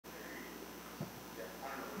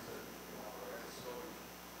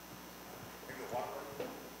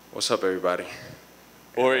What's up, everybody?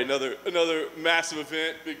 Or another massive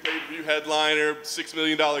event, big pay-per-view headliner, $6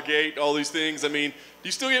 million gate, all these things. I mean, do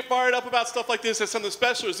you still get fired up about stuff like this as something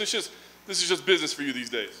special, or is this is just business for you these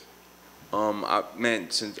days?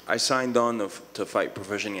 Man, since I signed on to fight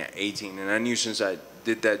professionally at 18, and I knew since I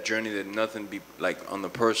did that journey that nothing be like on the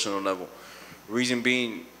personal level. Reason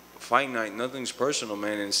being, fight night, nothing's personal,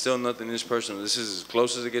 man, and still nothing is personal. This is as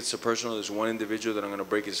close as it gets to personal. There's one individual that I'm gonna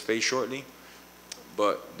break his face shortly,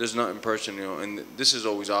 but there's nothing personal, you know. And this is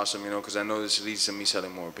always awesome, you know, because I know this leads to me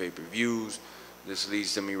selling more pay-per-views. This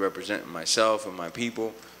leads to me representing myself and my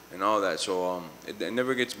people and all that. So it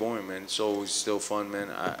never gets boring, man. It's always still fun, man.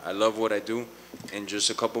 I love what I do. In just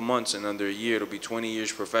a couple months, in under a year, it'll be 20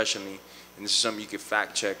 years professionally. And this is something you can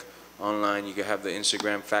fact check online. You can have the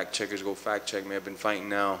Instagram fact checkers go fact check me. I've been fighting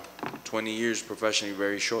now 20 years professionally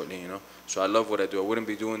very shortly, you know. So I love what I do. I wouldn't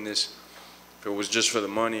be doing this if it was just for the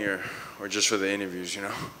money or just for the interviews, you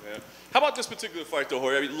know. Yeah. How about this particular fight, though,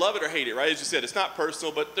 Jorge? I mean, love it or hate it, right? As you said, it's not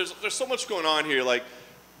personal, but there's so much going on here. Like,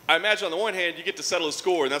 I imagine on the one hand, you get to settle a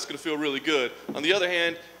score, and that's going to feel really good. On the other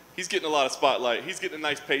hand, he's getting a lot of spotlight. He's getting a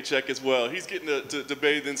nice paycheck as well. He's getting to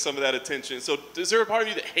bathe in some of that attention. So is there a part of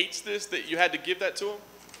you that hates this, that you had to give that to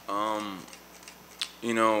him?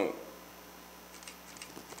 You know,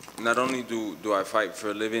 not only do I fight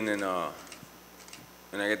for a living and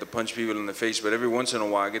I get to punch people in the face, but every once in a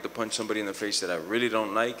while I get to punch somebody in the face that I really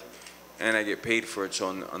don't like, and I get paid for it. So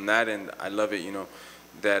on that end, I love it, you know,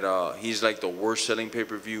 that he's like the worst selling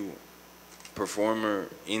pay-per-view performer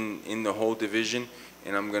in the whole division,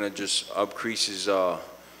 and I'm gonna just upcrease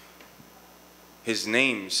his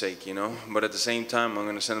namesake, you know. But at the same time, I'm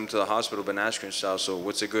gonna send him to the hospital, Ben Askren style. So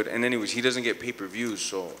what's it good? And anyways, he doesn't get pay-per-views,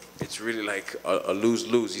 so it's really like a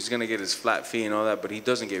lose-lose. He's gonna get his flat fee and all that, but he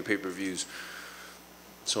doesn't get pay-per-views.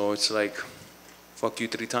 So it's like, fuck you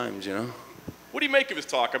 3 times, you know. What do you make of his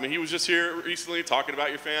talk? I mean, he was just here recently talking about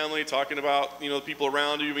your family, talking about, you know, the people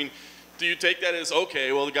around you. I mean, do you take that as,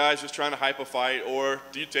 okay, well, the guy's just trying to hype a fight, or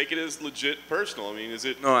do you take it as legit personal? I mean, is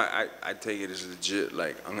it? No, I take it as legit,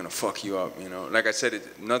 like, I'm going to fuck you up, you know. Like I said,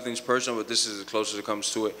 nothing's personal, but this is as close as it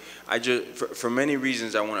comes to it. I just, for many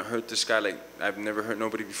reasons, I want to hurt this guy like I've never hurt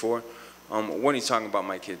nobody before. When he's talking about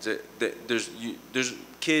my kids, there's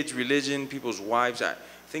kids, religion, people's wives. I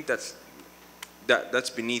think that's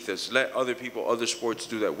beneath us. Let other people, other sports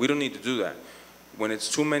do that. We don't need to do that. When it's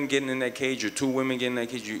 2 men getting in that cage or 2 women getting in that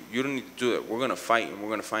cage, you don't need to do that. We're gonna fight and we're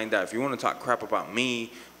gonna find out. If you want to talk crap about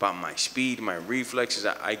me, about my speed, my reflexes,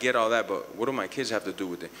 I get all that, but what do my kids have to do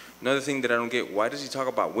with it? Another thing that I don't get, why does he talk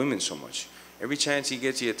about women so much? Every chance he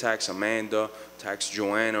gets, he attacks Amanda, attacks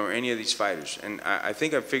Joanna, or any of these fighters. And I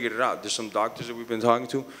think I figured it out. There's some doctors that we've been talking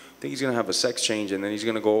to. I think he's going to have a sex change, and then he's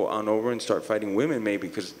going to go on over and start fighting women maybe,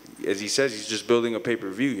 because, as he says, he's just building a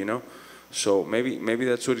pay-per-view, you know? So maybe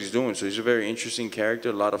that's what he's doing. So he's a very interesting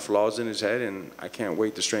character, a lot of flaws in his head, and I can't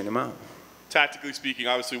wait to straighten him out. Tactically speaking,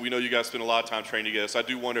 obviously, we know you guys spend a lot of time training together, so I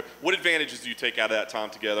do wonder, what advantages do you take out of that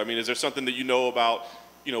time together? I mean, is there something that you know about,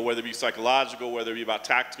 you know, whether it be psychological, whether it be about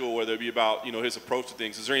tactical, whether it be about, you know, his approach to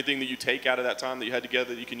things? Is there anything that you take out of that time that you had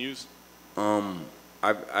together that you can use?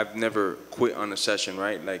 I've never quit on a session,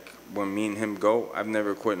 right? Like when me and him go, I've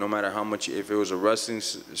never quit, no matter how much. If it was a wrestling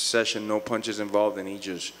session, no punches involved, and he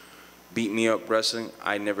just beat me up wrestling,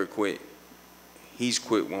 I never quit. He's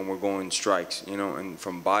quit when we're going strikes, you know, and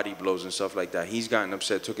from body blows and stuff like that. He's gotten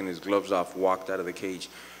upset, taken his gloves off, walked out of the cage.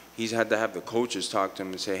 He's had to have the coaches talk to him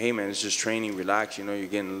and say, hey, man, it's just training, relax, you know, you're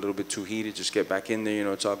getting a little bit too heated, just get back in there, you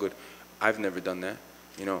know, it's all good. I've never done that,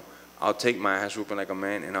 you know. I'll take my ass whooping like a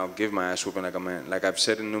man, and I'll give my ass whooping like a man. Like I've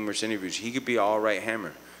said in numerous interviews, he could be an all-right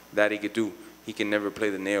hammer. That he could do. He can never play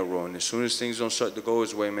the nail role. And as soon as things don't start to go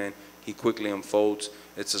his way, man, he quickly unfolds.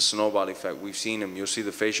 It's a snowball effect. We've seen him. You'll see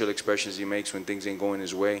the facial expressions he makes when things ain't going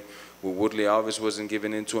his way. Where Woodley Alves wasn't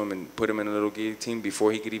giving in to him and put him in a little guillotine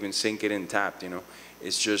before he could even sink it in tapped, you know.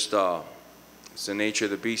 It's just, it's the nature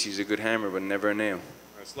of the beast. He's a good hammer, but never a nail.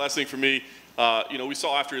 That's the last thing for me. You know, we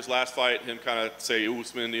saw after his last fight him kind of say,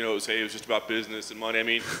 Usman, you know, it was just about business and money. I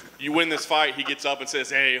mean, you win this fight, he gets up and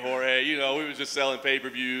says, hey, Jorge, you know, we was just selling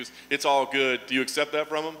pay-per-views. It's all good. Do you accept that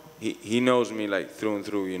from him? He knows me like through and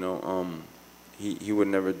through, you know. He would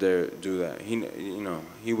never dare do that. You know,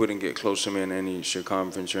 he wouldn't get close to me in any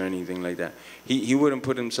circumference or anything like that. He wouldn't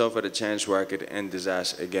put himself at a chance where I could end his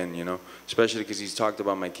ass again, you know, especially because he's talked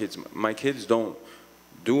about my kids. My kids don't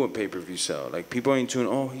do a pay-per-view sell. Like, people ain't tuning,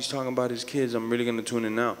 oh, he's talking about his kids, I'm really gonna tune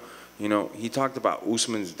in now. You know, he talked about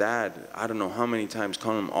Usman's dad, I don't know how many times,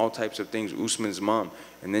 calling him all types of things, Usman's mom.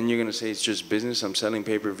 And then you're gonna say it's just business, I'm selling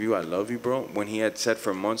pay-per-view, I love you, bro. When he had said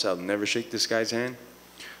for months, I'll never shake this guy's hand.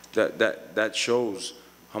 That shows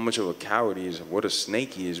how much of a coward he is, what a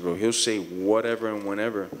snake he is, bro. He'll say whatever and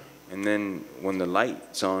whenever, and then when the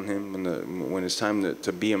light's on him, when it's time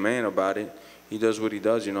to be a man about it, he does what he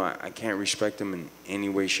does. You know, I can't respect him in any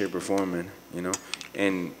way, shape, or form, man. You know,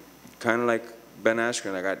 and kind of like Ben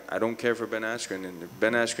Askren, like I don't care for Ben Askren, and if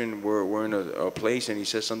Ben Askren we're in a place and he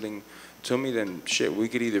says something to me, then shit, we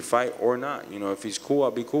could either fight or not. You know, if he's cool,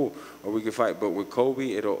 I'll be cool, or we could fight. But with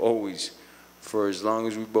Kobe, it'll always, for as long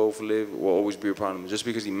as we both live, will always be a problem. Just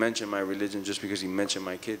because he mentioned my religion, just because he mentioned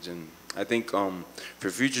my kids. And I think for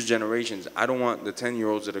future generations, I don't want the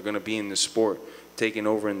 10-year-olds that are going to be in the sport taking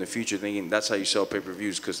over in the future thinking that's how you sell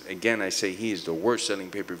pay-per-views. Because, again, I say he is the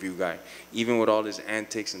worst-selling pay-per-view guy. Even with all his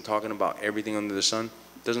antics and talking about everything under the sun,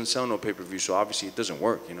 doesn't sell no pay-per-view, so obviously it doesn't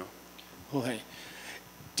work, you know? Jorge,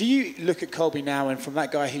 do you look at Kobe now, and from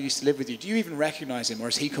that guy who used to live with you, do you even recognize him, or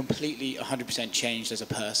is he completely 100% changed as a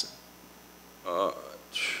person?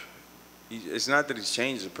 It's not that he's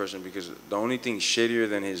changed as a person, because the only thing shittier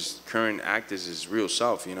than his current act is his real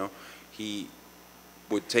self, you know? He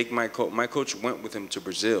would take my coach went with him to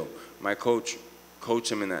Brazil. My coach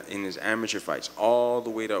coached him in his amateur fights all the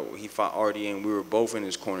way to he fought RDA, and we were both in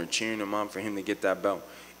his corner cheering him on for him to get that belt.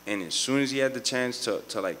 And as soon as he had the chance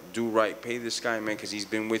to like do right, pay this guy, man, because he's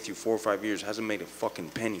been with you 4 or 5 years, hasn't made a fucking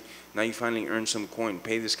penny. Now you finally earned some coin,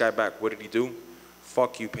 pay this guy back. What did he do?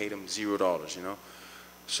 Fuck you, paid him $0, you know?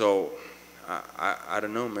 So I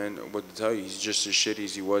don't know, man, what to tell you. He's just as shitty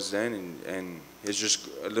as he was then, and it's just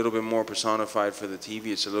a little bit more personified for the TV.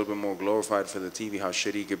 It's a little bit more glorified for the TV, how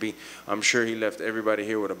shitty he could be. I'm sure he left everybody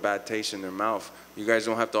here with a bad taste in their mouth. You guys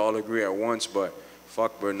don't have to all agree at once, but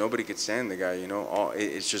fuck, bro, nobody could stand the guy, you know?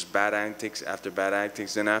 It's just bad antics after bad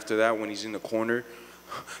antics. Then after that, when he's in the corner,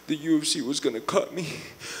 the UFC was going to cut me.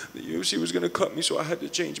 The UFC was going to cut me, so I had to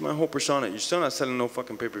change my whole persona. You're still not selling no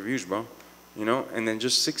fucking pay-per-views, bro. You know? And then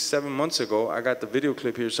just 6, 7 months ago, I got the video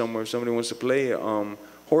clip here somewhere. If somebody wants to play it.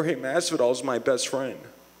 Jorge Masvidal's my best friend.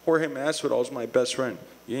 Jorge Masvidal's my best friend.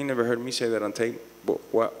 You ain't never heard me say that on tape. But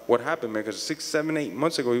what happened, man? Because 6, 7, 8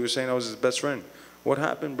 months ago, he was saying I was his best friend. What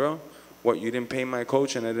happened, bro? What, you didn't pay my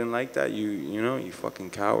coach and I didn't like that? You know, you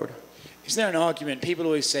fucking coward. Is there an argument? People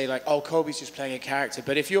always say, like, oh, Kobe's just playing a character.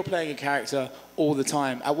 But if you're playing a character all the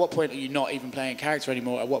time, at what point are you not even playing a character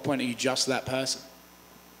anymore? At what point are you just that person?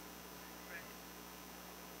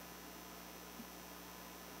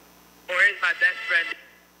 Or is my best friend?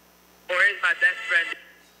 Or is my best friend?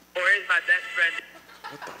 Or is my best friend?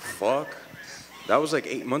 What the fuck? That was like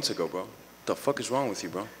 8 months ago, bro. What the fuck is wrong with you,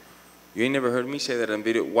 bro? You ain't never heard me say that on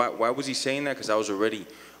video. Why was he saying that? Because I was already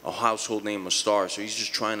a household name, a star. So he's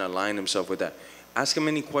just trying to align himself with that. Ask him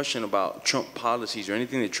any question about Trump policies or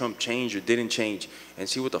anything that Trump changed or didn't change and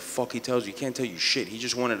see what the fuck he tells you. He can't tell you shit. He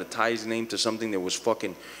just wanted to tie his name to something that was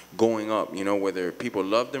fucking going up. You know, whether people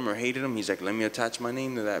loved him or hated him, he's like, let me attach my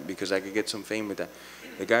name to that because I could get some fame with that.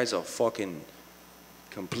 The guy's a fucking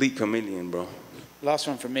complete chameleon, bro. Last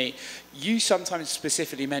one from me. You sometimes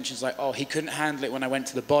specifically mentions like, oh, he couldn't handle it when I went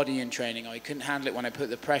to the body in training, or he couldn't handle it when I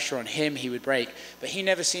put the pressure on him, he would break. But he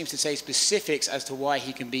never seems to say specifics as to why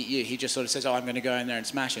he can beat you. He just sort of says, oh, I'm going to go in there and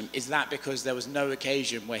smash him. Is that because there was no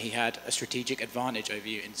occasion where he had a strategic advantage over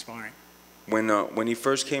you in sparring? When he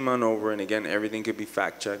first came on over, and again, everything could be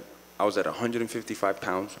fact-checked, I was at 155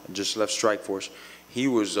 pounds, just left Strikeforce. He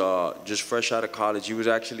was just fresh out of college. He was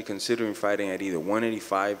actually considering fighting at either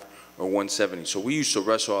 185 or 170. So we used to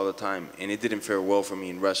wrestle all the time, and it didn't fare well for me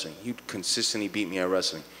in wrestling. He'd consistently beat me at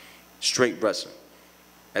wrestling, straight wrestling.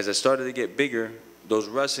 As I started to get bigger, those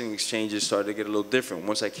wrestling exchanges started to get a little different.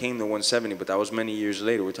 Once I came to 170, but that was many years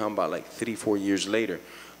later. We're talking about like 3, 4 years later.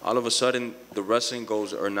 All of a sudden, the wrestling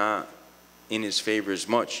goals are not in his favor as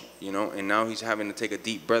much, you know, and now he's having to take a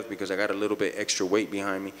deep breath because I got a little bit extra weight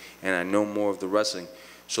behind me, and I know more of the wrestling.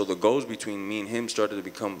 So the goals between me and him started to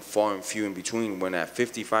become far and few in between. When at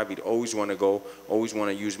 55, he'd always want to go, always want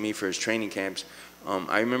to use me for his training camps.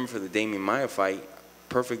 I remember for the Damian Maia fight,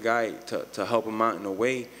 perfect guy to help him out in a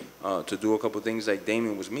way, to do a couple things like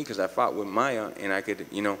Damian was me, because I fought with Maia, and I could,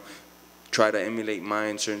 you know, try to emulate Maia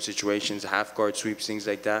in certain situations, half guard sweeps, things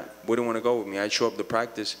like that. Wouldn't want to go with me. I'd show up to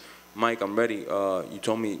practice. Mike, I'm ready. You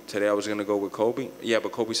told me today I was going to go with Kobe. Yeah,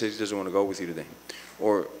 but Kobe says he doesn't want to go with you today.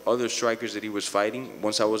 Or other strikers that he was fighting,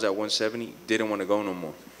 once I was at 170, didn't want to go no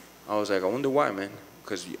more. I was like, I wonder why, man.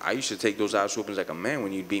 Because I used to take those ass whoopings like a man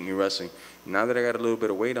when you'd beat me wrestling. Now that I got a little bit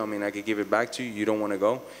of weight on me and I could give it back to you, you don't want to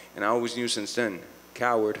go. And I always knew since then,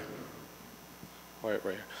 coward. Right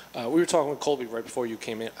here. We were talking with Colby right before you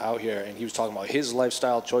came out here, and he was talking about his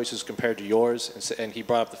lifestyle choices compared to yours, and he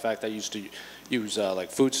brought up the fact that you used to use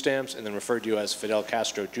like food stamps, and then referred to you as Fidel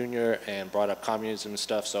Castro Jr. and brought up communism and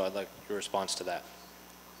stuff. So I'd like your response to that.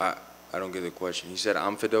 I don't get the question. He said,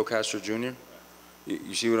 I'm Fidel Castro Jr.?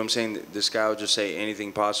 You see what I'm saying? This guy will just say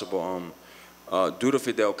anything possible. Due to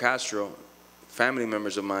Fidel Castro, family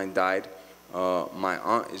members of mine died. My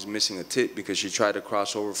aunt is missing a tit because she tried to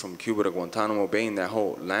cross over from Cuba to Guantanamo Bay, and that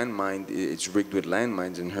whole landmine, it's rigged with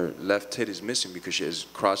landmines, and her left tit is missing because she is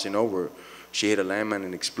crossing over. She hit a landmine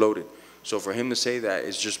and exploded. So for him to say that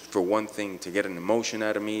is just for one thing, to get an emotion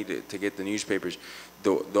out of me, to get the newspapers.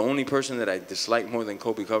 The only person that I dislike more than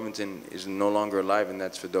Colby Covington is no longer alive, and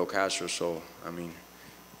that's Fidel Castro. So, I mean,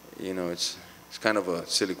 you know, it's kind of a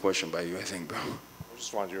silly question by you, I think, bro. I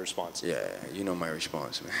just wanted your response. Yeah, you know my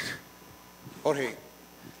response, man. Jorge,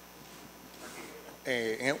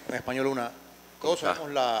 en español todos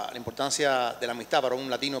sabemos la importancia de la amistad para un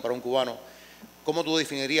latino, para un cubano. ¿Cómo tú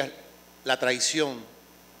definirías la traición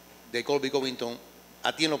de Colby Covington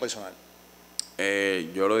a ti en lo personal?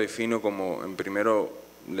 Yo lo defino como, en primero,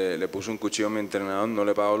 le puse un cuchillo a mi entrenador, no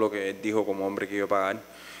le pagó lo que él dijo como hombre que iba a pagar.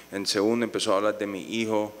 En segundo, empezó a hablar de mi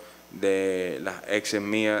hijo, de las exes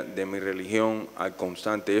mías, de mi religión al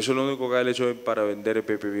constante. Eso es lo único que él ha hecho para vender el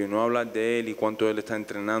pay-per-view. No hablar de él y cuánto él está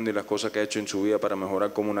entrenando y las cosas que ha hecho en su vida para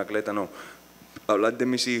mejorar como un atleta, no. Hablar de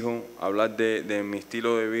mis hijos, hablar de mi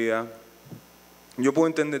estilo de vida. Yo puedo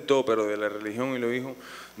entender todo, pero de la religión y los hijos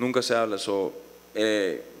nunca se habla.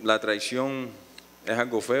 La traición es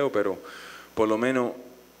algo feo, pero por lo menos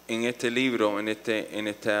en este libro, en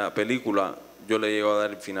esta película, yo le llego a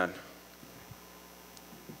dar el final.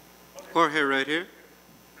 Jorge, right here.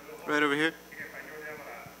 Right over here.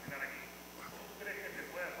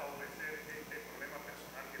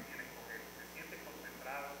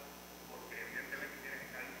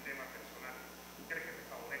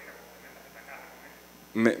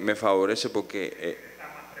 Me favorece porque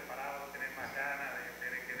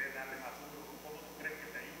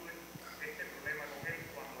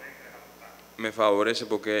me favorece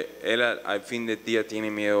porque él al fin del día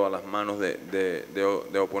tiene miedo a las manos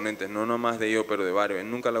de oponentes, no nomás de yo, pero de varios.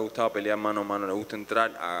 Él nunca le ha gustado pelear mano a mano, le gusta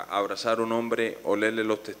entrar a abrazar a un hombre, olerle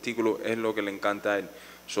los testículos, es lo que le encanta a él.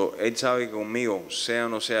 Él sabe que conmigo, sea o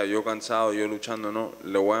no sea, yo cansado, yo luchando, no,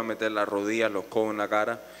 le voy a meter las rodillas, los codos en la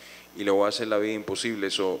cara y le voy a hacer la vida imposible.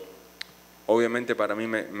 Obviamente para mí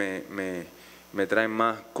me trae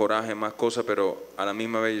más coraje, más cosas, pero a la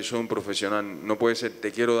misma vez yo soy un profesional. No puede ser,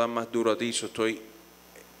 te quiero dar más duro a ti, estoy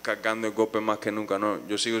cargando el golpe más que nunca. No,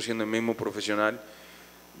 yo sigo siendo el mismo profesional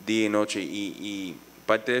día y noche, y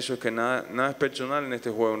parte de eso es que nada es personal en este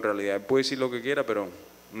juego en realidad. Él puede decir lo que quiera, pero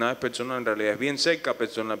nada es personal en realidad. Es bien cerca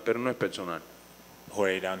personal, pero no es personal.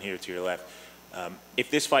 Jorge, down here to your left. If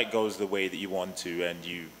this fight goes the way that you want to and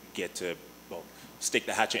you get to, well, stick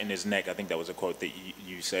the hatchet in his neck, I think that was a quote that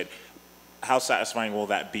you said, how satisfying will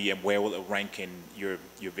that be, and where will it rank in your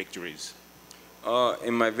victories?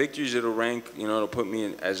 In my victories, it'll rank, it'll put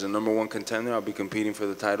me as the #1 contender. I'll be competing for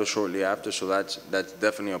the title shortly after, so that's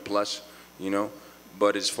definitely a plus,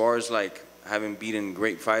 But as far as like having beaten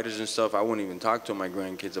great fighters and stuff, I wouldn't even talk to my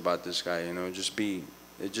grandkids about this guy,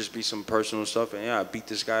 It'd just be some personal stuff, and yeah, I beat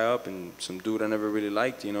this guy up, and some dude I never really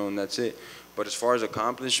liked, and that's it. But as far as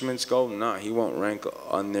accomplishments go, nah, he won't rank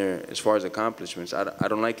on there as far as accomplishments. I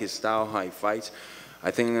don't like his style, how he fights.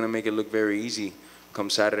 I think I'm going to make it look very easy come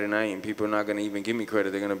Saturday night, and people are not going to even give me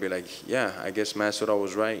credit. They're going to be like, yeah, I guess Masvidal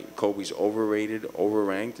was right. Kobe's overrated,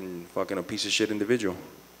 overranked, and fucking a piece of shit individual.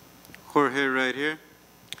 Jorge, right here.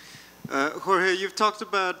 Jorge, you've talked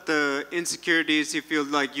about the insecurities you feel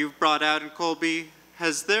like you've brought out in Colby.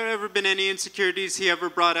 Has there ever been any insecurities he ever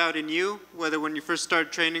brought out in you, whether when you first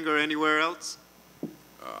started training or anywhere else?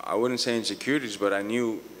 I wouldn't say insecurities, but I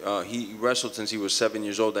knew he wrestled since he was 7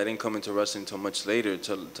 years old. I didn't come into wrestling until much later,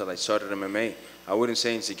 till I started MMA. I wouldn't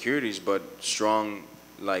say insecurities, but strong,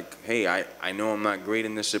 like, hey, I know I'm not great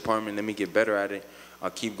in this department. Let me get better at it. I'll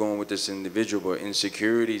keep going with this individual, but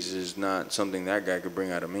insecurities is not something that guy could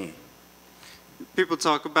bring out of me. People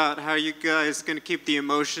talk about how you guys going to keep the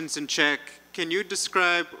emotions in check. Can you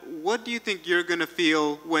describe what do you think you're going to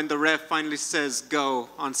feel when the ref finally says go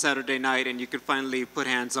on Saturday night and you can finally put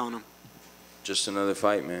hands on him? Just another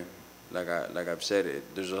fight, man. Like I've said,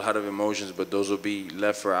 there's a lot of emotions, but those will be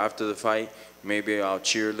left for after the fight. Maybe I'll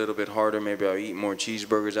cheer a little bit harder. Maybe I'll eat more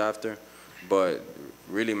cheeseburgers after. But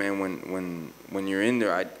really, man, when you're in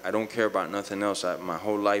there, I don't care about nothing else. My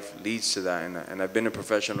whole life leads to that, and I've been a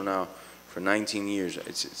professional now for 19 years.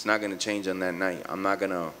 It's not going to change on that night. I'm not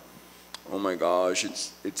going to, oh my gosh,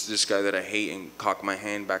 it's this guy that I hate, and cock my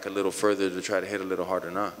hand back a little further to try to hit a little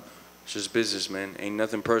harder. Nah, it's just business, man. Ain't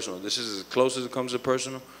nothing personal. This is as close as it comes to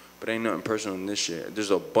personal, but ain't nothing personal in this shit.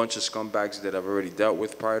 There's a bunch of scumbags that I've already dealt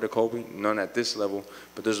with prior to Kobe, none at this level,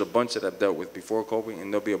 but there's a bunch that I've dealt with before Kobe,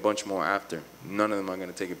 and there'll be a bunch more after. None of them are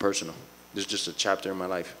gonna take it personal. This is just a chapter in my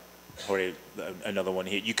life. Jorge, another one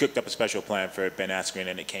here. You cooked up a special plan for Ben Askren,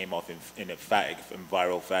 and it came off in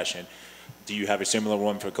viral fashion. Do you have a similar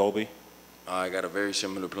one for Kobe? I got a very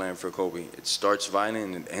similar plan for Kobe. It starts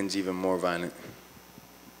violent and it ends even more violent.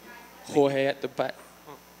 Jorge at the back.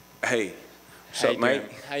 Hey, what's up, mate?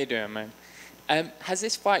 How you doing, man? Has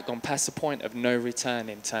this fight gone past the point of no return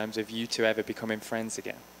in terms of you two ever becoming friends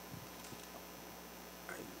again?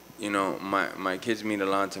 You know, my kids mean a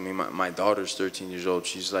lot to me. My daughter's 13 years old.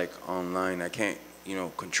 She's like online. I can't, you know,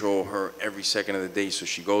 control her every second of the day. So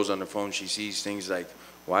she goes on the phone. She sees things like,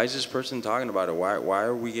 why is this person talking about it? Why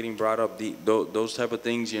are we getting brought up? Those type of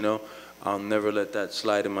things, you know. I'll never let that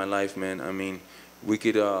slide in my life, man. I mean, we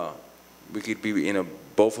could be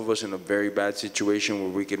both of us in a very bad situation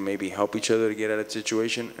where we could maybe help each other to get out of that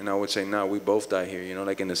situation. And I would say, nah, we both die here, you know.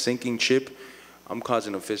 Like in a sinking ship, I'm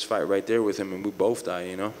causing a fist fight right there with him, and we both die,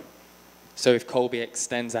 you know. So if Colby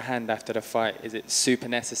extends a hand after the fight, is it super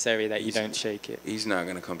necessary that you don't shake it? He's not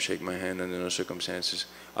going to come shake my hand under no circumstances.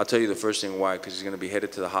 I'll tell you the first thing why, because he's going to be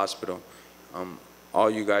headed to the hospital. All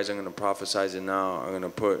you guys are going to prophesize it now are going to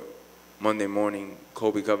put Monday morning,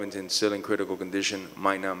 Colby Covington still in critical condition,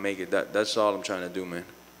 might not make it. That's all I'm trying to do, man.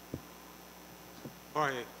 All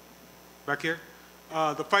right, back here.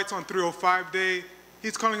 The fight's on 305 day.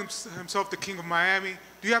 He's calling himself the King of Miami.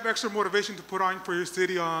 Do you have extra motivation to put on for your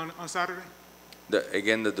city on Saturday?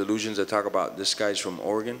 Again, the delusions I talk about, this guy's from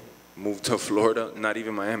Oregon, moved to Florida, not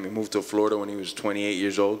even Miami, moved to Florida when he was 28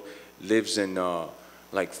 years old, lives in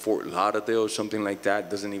like Fort Lauderdale or something like that,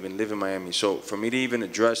 doesn't even live in Miami. So for me to even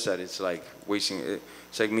address that, it's like wasting,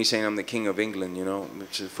 it's like me saying I'm the King of England, you know?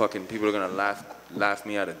 It's just fucking, people are gonna laugh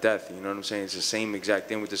me out of death, you know what I'm saying? It's the same exact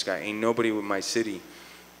thing with this guy. Ain't nobody with my city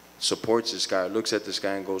supports this guy, looks at this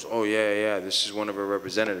guy and goes, oh yeah, this is one of our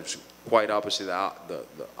representatives. Quite opposite, the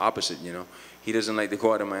opposite, you know. He doesn't like to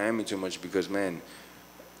go out of Miami too much because, man,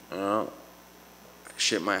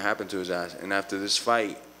 shit might happen to his ass. And after this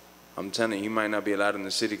fight, I'm telling you, he might not be allowed in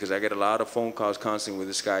the city because I get a lot of phone calls constantly where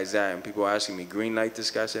this guy's at, and people asking me, green light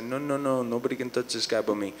this guy? I said, no, nobody can touch this guy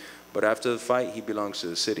but me. But after the fight, he belongs to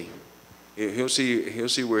the city. He'll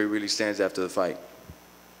see where he really stands after the fight.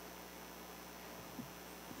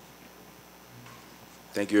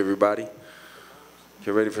 Thank you, everybody.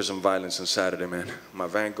 Get ready for some violence on Saturday, man. My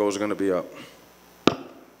Van Goghs are going to be up.